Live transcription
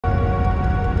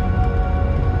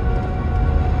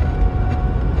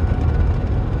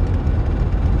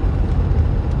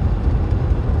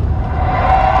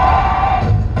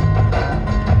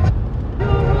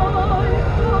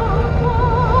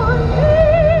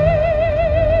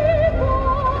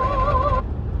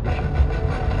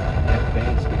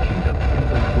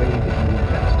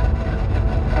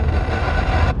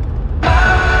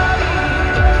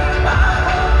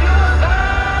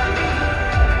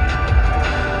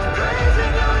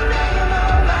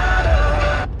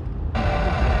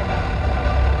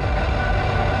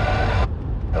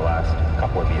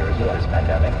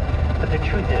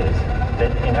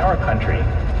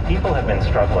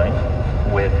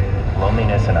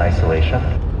isolation.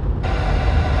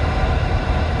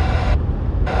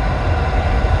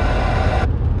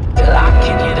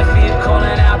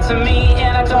 To me,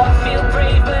 and I don't feel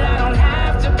brave, but I don't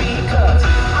have to be, 'cause I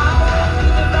walk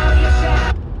through the valley of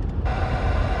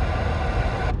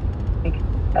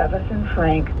shadow. Everson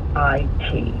Frank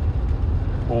IT.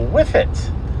 Whiff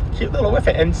it. Cute little whiff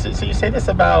it. And so you say this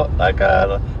about like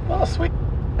a little sweet.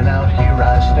 And out here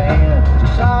I stand, the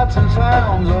sights and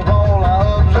sounds of all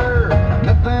I observe.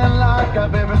 Nothing like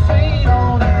I've ever seen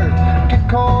on earth. Get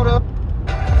caught up.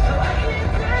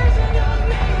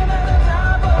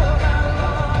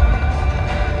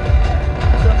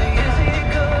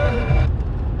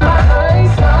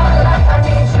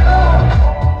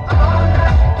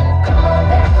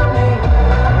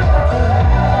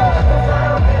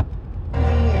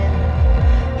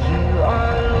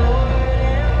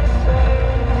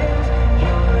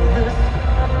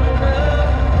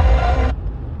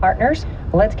 Partners,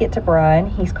 let's get to Brian.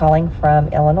 He's calling from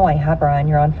Illinois. Hi, Brian.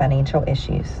 You're on Financial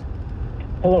Issues.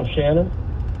 Hello, Shannon.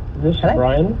 This is Hello.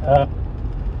 Brian.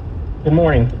 Good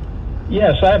morning.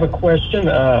 Yes, I have a question.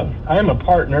 I am a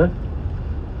partner,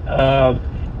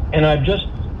 and I've just...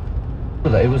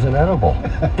 It was inedible.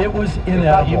 It was inedible.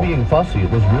 Without you being fussy, it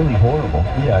was really horrible.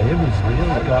 Yeah, it was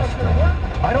really disgusting.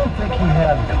 I don't think he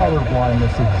had color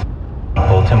blindness.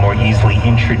 People to more easily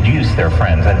introduce their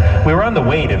friends. And we were on the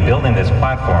way to building this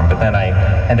platform, but then I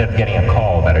ended up getting a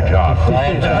call about a job.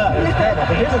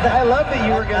 But here's the thing. I love that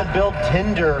you were going to build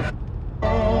Tinder.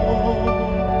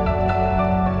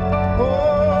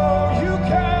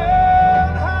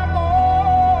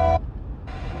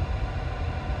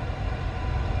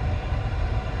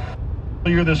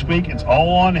 Earlier this week, it's all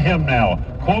on him now.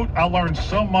 Quote, I learned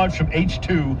so much from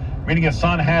H2, meaning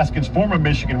Hassan Haskins, former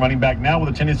Michigan running back, now with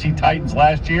the Tennessee Titans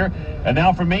last year. And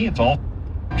now for me, it's all...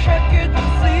 Check it to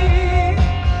see.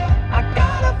 I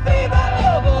got a fever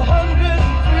of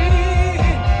 103.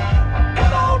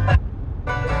 Come on back.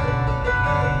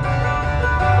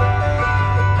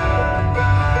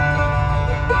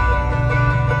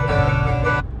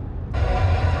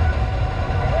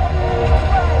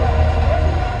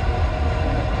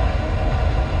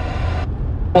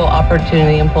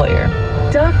 Opportunity employer.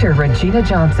 Dr. Regina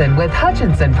Johnson with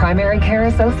Hutchinson Primary Care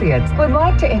Associates would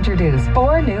like to introduce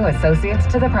 4 new associates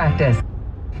to the practice.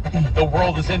 The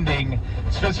world is ending.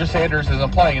 Spencer Sanders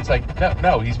isn't playing. It's like,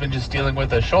 no, he's been just dealing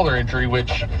with a shoulder injury,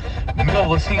 which in the middle of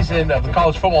the season, of the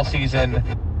college football season.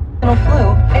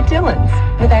 Flu at Dillon's.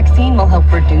 The vaccine will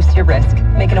help reduce your risk.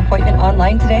 Make an appointment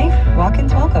online today.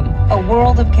 Walk-ins welcome. A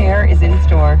world of care is in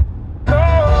store.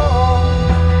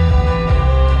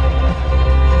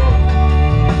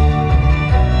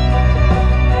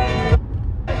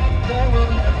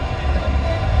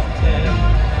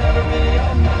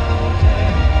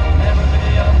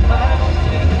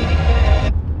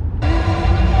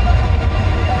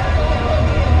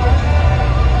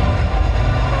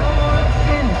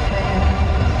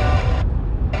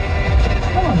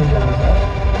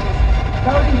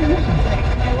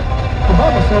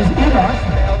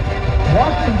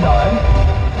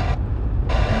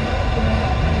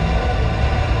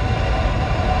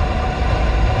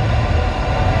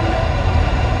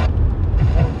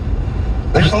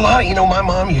 There's a lot, you know, my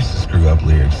mom used to screw up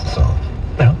lyrics to songs.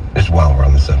 No. Just while we're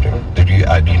on the subject. Do you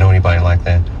know anybody like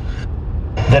that?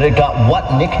 That it got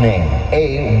what nickname?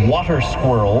 A, water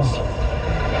squirrels.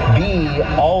 B,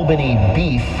 Albany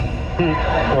beef.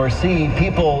 Or C,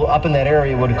 people up in that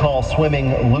area would call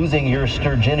swimming losing your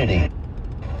sturgeonity.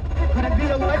 Could it be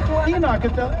the electoral Enoch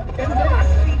at the end of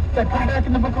that come back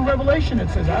in the book of Revelation? It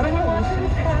says, I don't know. We'll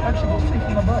see. Actually, we'll see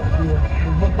from above.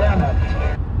 We'll look down at it.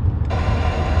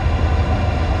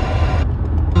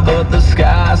 But the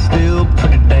sky's still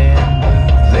pretty damn blue.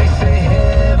 They say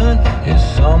heaven is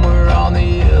somewhere on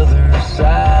the other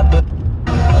side, but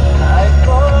I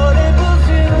thought it was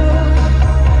you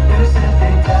who said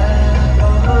they died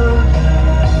for love.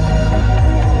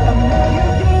 And now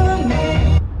you're giving me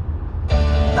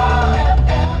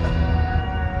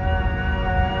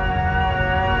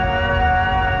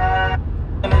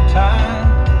time,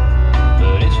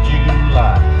 but it's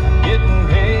July, getting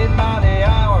paid by the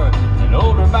hour and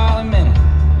older by the minute.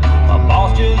 My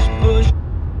boss just pushed.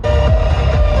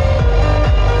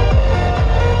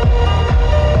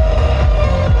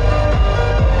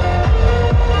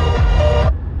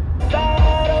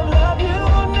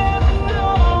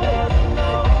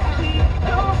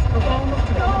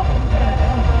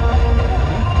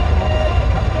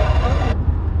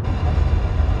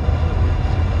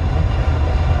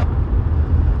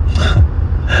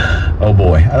 Oh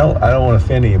boy, I don't want to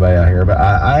offend anybody out here, but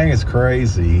I think it's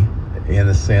crazy in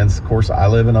the sense, of course, I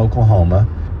live in Oklahoma,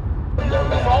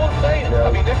 know.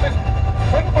 I mean, this is,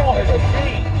 football has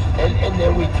changed. And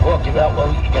then we talk about,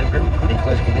 well, you got a great recruiting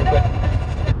class coming in, but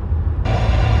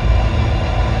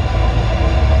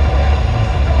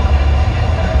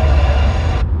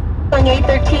on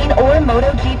 813 or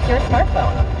MotoG to your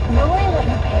smartphone. Knowing what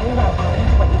you pay while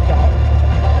owning what you get.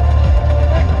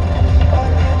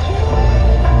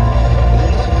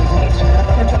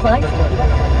 That's a plug.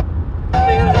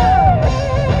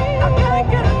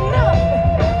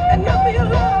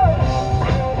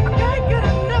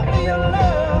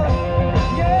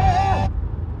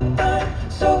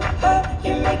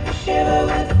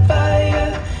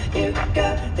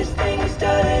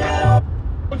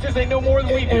 They know more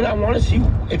than we do. And I want to see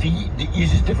if he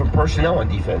uses different personnel on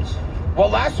defense. Well,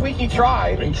 last week he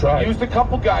tried. He used a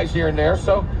couple guys here and there.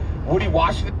 So, Woody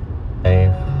Washington.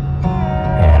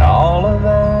 And all of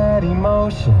that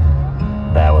emotion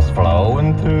that was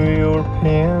flowing through your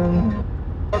pen.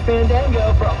 For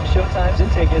Fandango for all showtimes and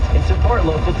tickets and support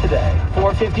local today.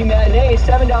 $4.50 matinees,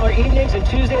 $7 evenings, and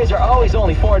Tuesdays are always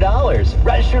only $4.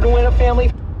 Register to win a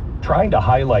family. Trying to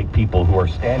highlight people who are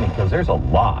standing because there's a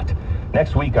lot.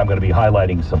 Next week, I'm going to be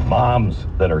highlighting some moms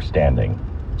that are standing.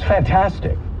 It's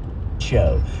fantastic.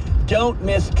 Show. Don't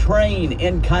miss Train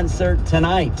in concert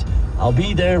tonight. I'll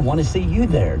be there. Want to see you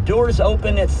there. Doors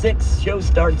open at 6. Show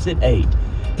starts at 8.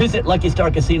 Visit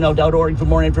LuckyStarCasino.org for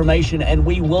more information, and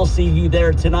we will see you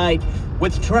there tonight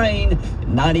with Train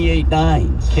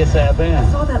 98.9 Kiss FM.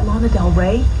 I saw that Lana Del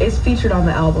Rey is featured on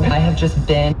the album. I have just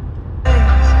been.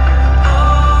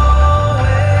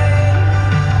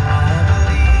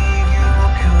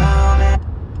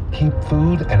 Keep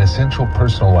food and essential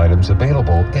personal items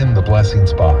available in the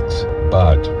Blessings box.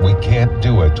 But we can't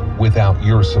do it without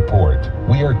your support.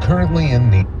 We are currently in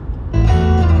need.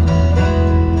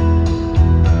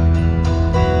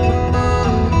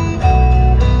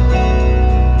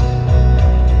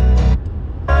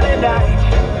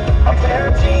 A pair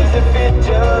of jeans that fit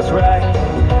just right,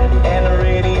 and the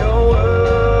radio,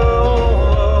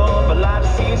 but like to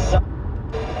see some.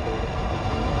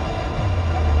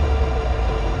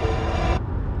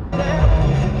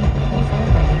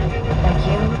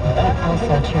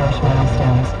 Also cherish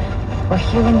milestones. We're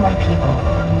healing more people,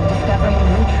 discovering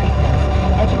new treatments,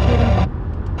 educating.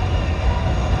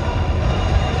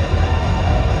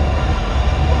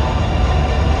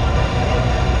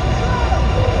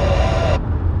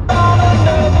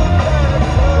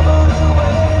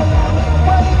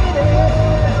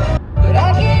 But I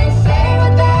can't say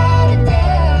without a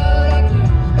doubt I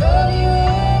can't love you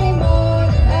any more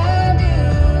than I do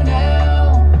now.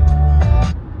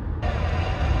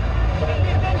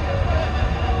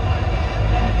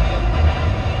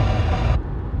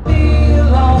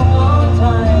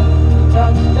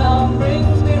 Touchdown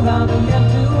brings me round again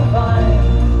to find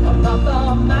I'm not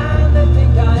the man that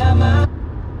think I am.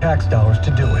 Tax dollars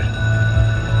to do it.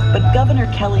 But Governor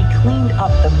Kelly cleaned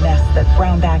up the mess that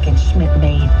Brownback and Schmidt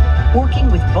made.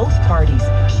 Working with both parties,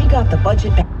 she got the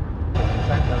budget back.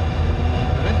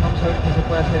 Vamos a ver qué se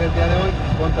puede hacer el día de hoy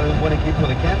en contra de un buen equipo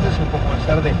de Kansas. Un poco más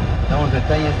tarde damos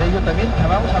detalles de ello. También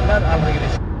vamos a hablar al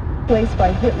regresar. Placed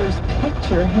by Hitler's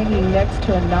picture hanging next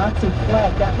to a Nazi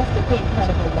flag. That must have been kind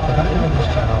of a lot.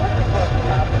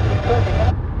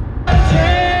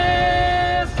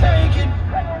 Chance, take it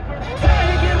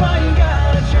while you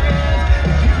got a chance.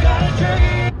 If you got a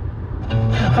chance.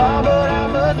 Oh, but I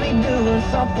must be doing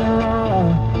something wrong,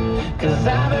 'cause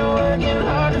I've been working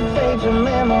hard to fade your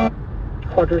memory.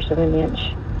 1/4 of an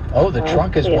inch. Oh, the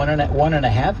trunk is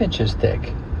 1.5 inches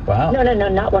thick. Wow. No,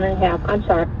 not 1.5. I'm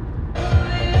sorry.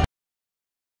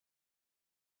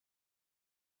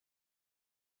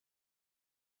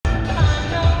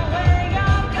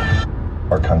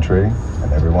 Our country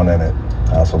and everyone in it.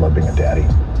 I also love being a daddy.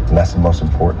 And that's the most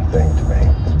important thing to me,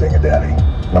 is being a daddy.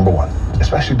 Number one,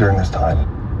 especially during this time.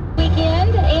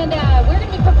 Weekend, and we're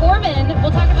going to be performing.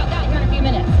 We'll talk about that here in a few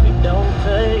minutes. It don't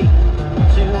take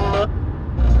too much.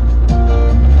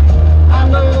 I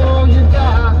know you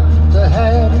got to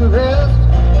have your rest.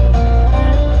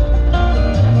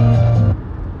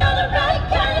 You're the right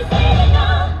kind of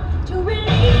signal to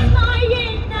release my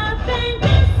inner fantasy.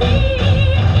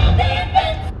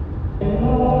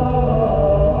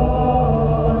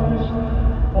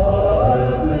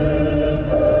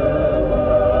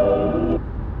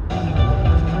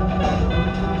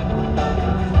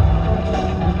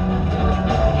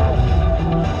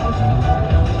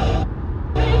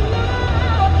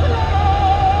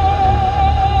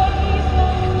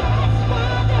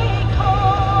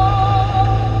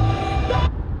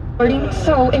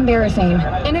 So embarrassing.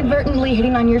 Inadvertently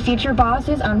hitting on your future boss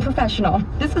is unprofessional.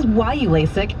 This is why you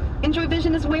LASIK. Enjoy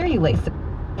Vision is where you LASIK.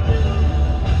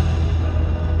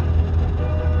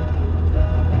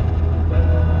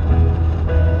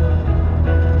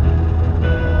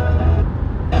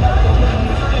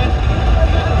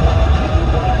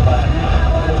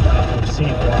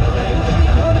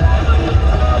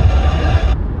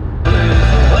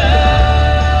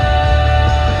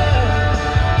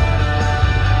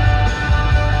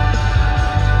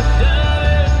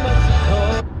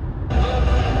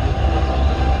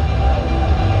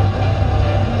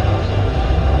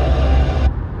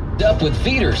 equipped with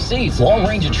feeders, seats,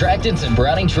 long-range attractants, and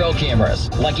Browning trail cameras.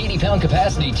 Like 80-pound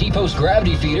capacity T-post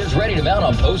gravity feeders ready to mount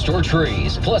on posts or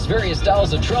trees. Plus various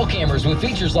styles of trail cameras with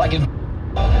features like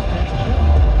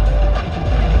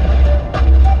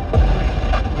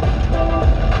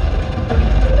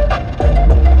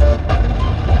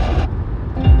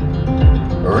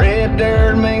Red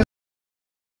dirt makes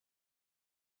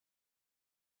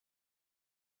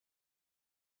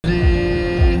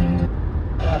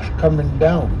coming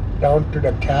down to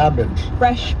the cabins.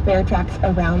 Fresh bear tracks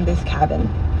around this cabin.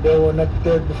 They were not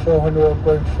there before when we were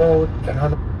going forward and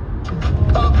up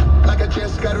like I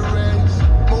just got a raise.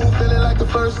 Move feeling like the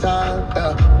first time.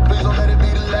 Please don't let it be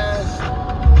the last.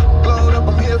 Glowed up,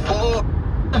 I'm here for.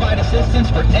 Provide assistance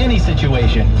for any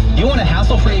situation. You want a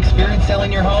hassle-free experience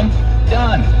selling your home?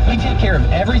 Done. We take care of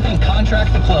everything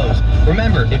contract to close.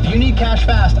 Remember, if you need cash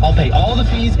fast, I'll pay all the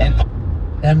fees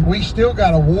And we still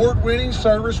got award-winning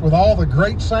service with all the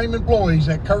great same employees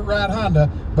at Curtright Honda,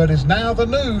 but is now the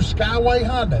new Skyway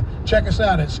Honda. Check us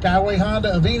out at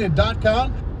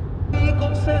skywayhondaavina.com.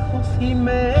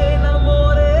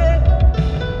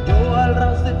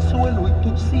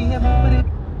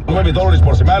 $9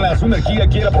 por semana, Suner-Kia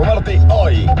quiere aprobarte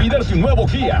hoy y darte un nuevo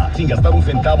Kia sin gastar un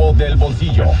centavo del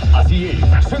bolsillo. Así es,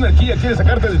 Suner-Kia quiere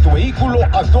sacarte de tu vehículo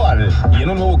actual y en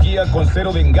un nuevo Kia con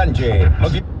cero de enganche. No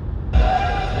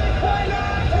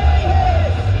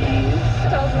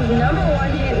Tulsa's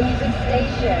 #1 hit music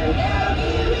station.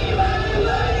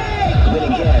 Win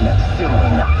again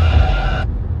soon.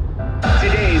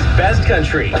 Today's best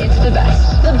country. It's the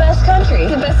best. The best country.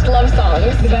 The best love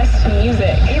songs. The best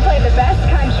music. You play the best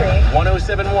country.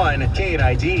 107.1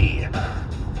 KNYD.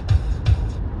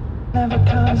 Never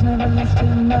comes, never listed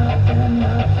enough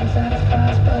is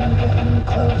satisfied, but I'm getting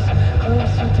closer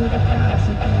to the prize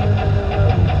at the end of the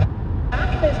road.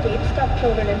 Ask those GameStop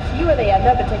children and see where they end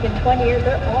up. It's like in 20 years,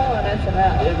 they're all on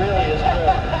SNL. It really is true.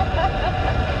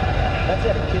 That's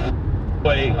it, kid.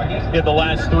 In the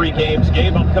last 3 games.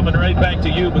 Gabe, I'm coming right back to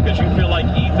you because you feel like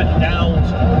Ethan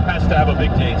Downs has to have a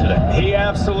big day today. He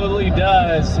absolutely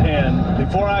does. And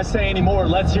before I say any more,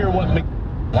 let's hear what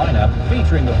lineup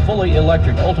featuring the fully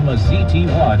electric Ultima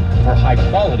ZT1 for high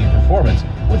quality performance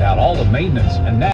without all the maintenance and